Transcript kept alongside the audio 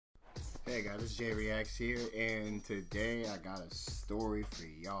Hey guys, it's Jay Reacts here, and today I got a story for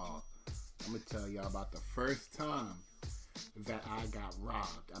y'all. I'm gonna tell y'all about the first time that I got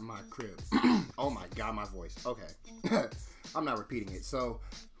robbed at my crib. Oh my god, my voice. Okay. I'm not repeating it. So,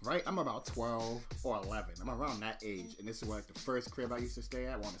 right, I'm about 12 or 11. I'm around that age, and this is like the first crib I used to stay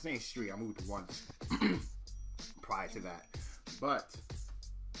at. Well, on the same street. I moved to once prior to that. But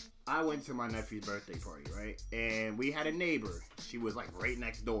I went to my nephew's birthday party, right? And we had a neighbor. She was like right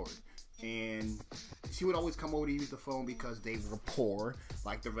next door. And she would always come over to use the phone because they were poor,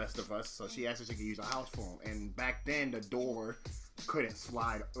 like the rest of us. So she asked if she could use our house phone. And back then, the door couldn't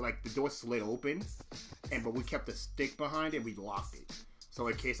slide. Like, the door slid open, but we kept a stick behind it. We locked it. So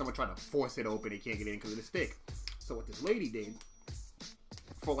in case someone tried to force it open, they can't get in because of the stick. So what this lady did,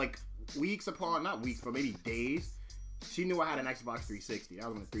 for like weeks upon, not weeks, but maybe days, she knew I had an Xbox 360. That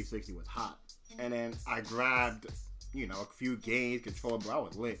was when the 360 was hot. And then I grabbed, you know, a few games, controller, but I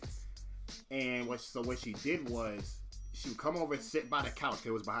was lit. And what she did was, she would come over and sit by the couch.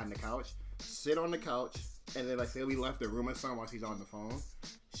 It was behind the couch. Sit on the couch, and then like say we left the room or something while she's on the phone.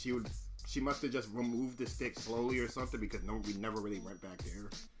 She must have just removed the stick slowly or something because we never really went back there.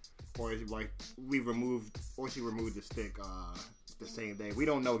 Or like she removed the stick the same day. We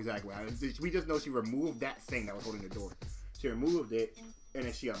don't know exactly. We just know she removed that thing that was holding the door. She removed it, and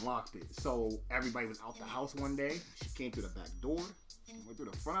then she unlocked it. So everybody was out the house one day. She came through the back door, went through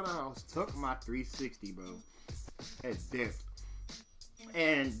the front of the house, took my 360, bro, and dipped.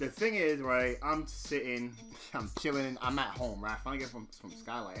 And the thing is, right, I'm chilling, I'm at home, right? I finally get from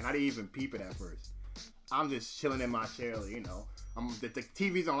Skylight, and I didn't even peep it at first. I'm just chilling in my chair, you know. The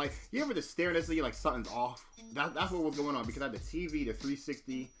TV's on, like, you ever just staring at it, like something's off? That's what was going on, because I had the TV, the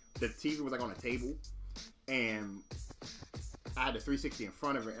 360, the TV was like on a table, and I had the 360 in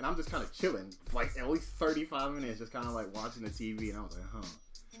front of it, and I'm just kind of chilling for like at least 35 minutes, just kind of like watching the TV, and I was like,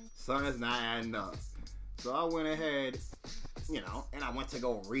 something's not adding up. So I went ahead, you know, and I went to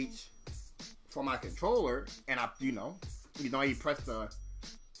go reach for my controller, and you know, you press the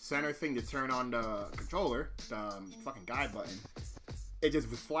center thing to turn on the controller, the fucking guide button. It just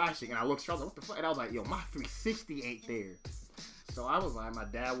was flashing, and I looked straight, I was like, what the fuck? And I was like, yo, my 360 ain't there. So I was like, my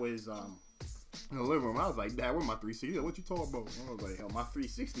dad was in the living room. I was like, Dad, where's my 360? What you talking about? I was like, hell, my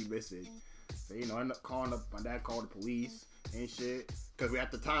 360 missing. So, you know, I ended up calling up, my dad called the police and shit. Because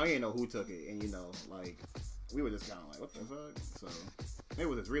at the time, we didn't know who took it. And, you know, like, we were just kind of like, what the fuck? So, it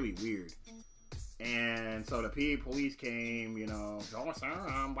was just really weird. And so the police came, you know, oh, sir,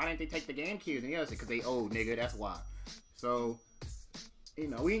 why didn't they take the game keys? And he said, because they owed, nigga, that's why. So, you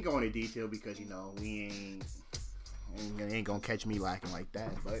know, we ain't go into detail because, you know, we ain't gonna catch me lacking like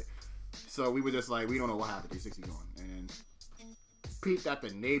that. But, so we were just like, we don't know what happened, 360 gone. And peeped that the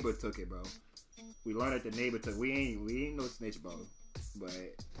neighbor took it, bro. We learned that the neighbor took it. We ain't no snitch, bro. But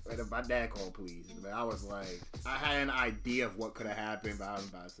my dad called police. But I was like, I had an idea of what could have happened, but I was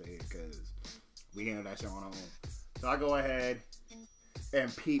about to say it because we handled that shit on our own. So I go ahead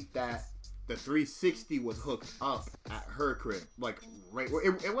and peep that the 360 was hooked up at her crib. Like, right,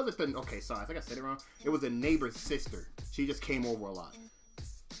 it wasn't the, okay, sorry, I think I said it wrong. It was the neighbor's sister. She just came over a lot.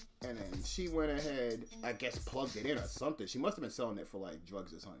 And then she went ahead, I guess, plugged it in or something. She must have been selling it for, like,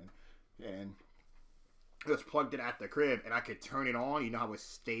 drugs or something. And just plugged it at the crib, and I could turn it on. You know how it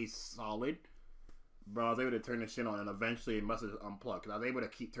stays solid? Bro, I was able to turn the shit on, and eventually it must have unplugged. Because I was able to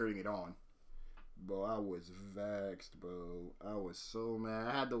keep turning it on. Bro, I was vexed, bro. I was so mad.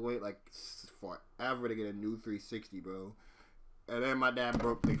 I had to wait, like, forever to get a new 360, bro. And then my dad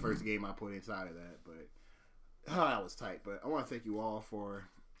broke the first game I put inside of that. But, that was tight. But I want to thank you all for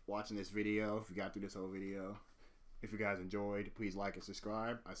watching this video. If you got through this whole video, if you guys enjoyed, please like and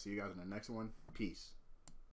subscribe. I'll see you guys in the next one. Peace.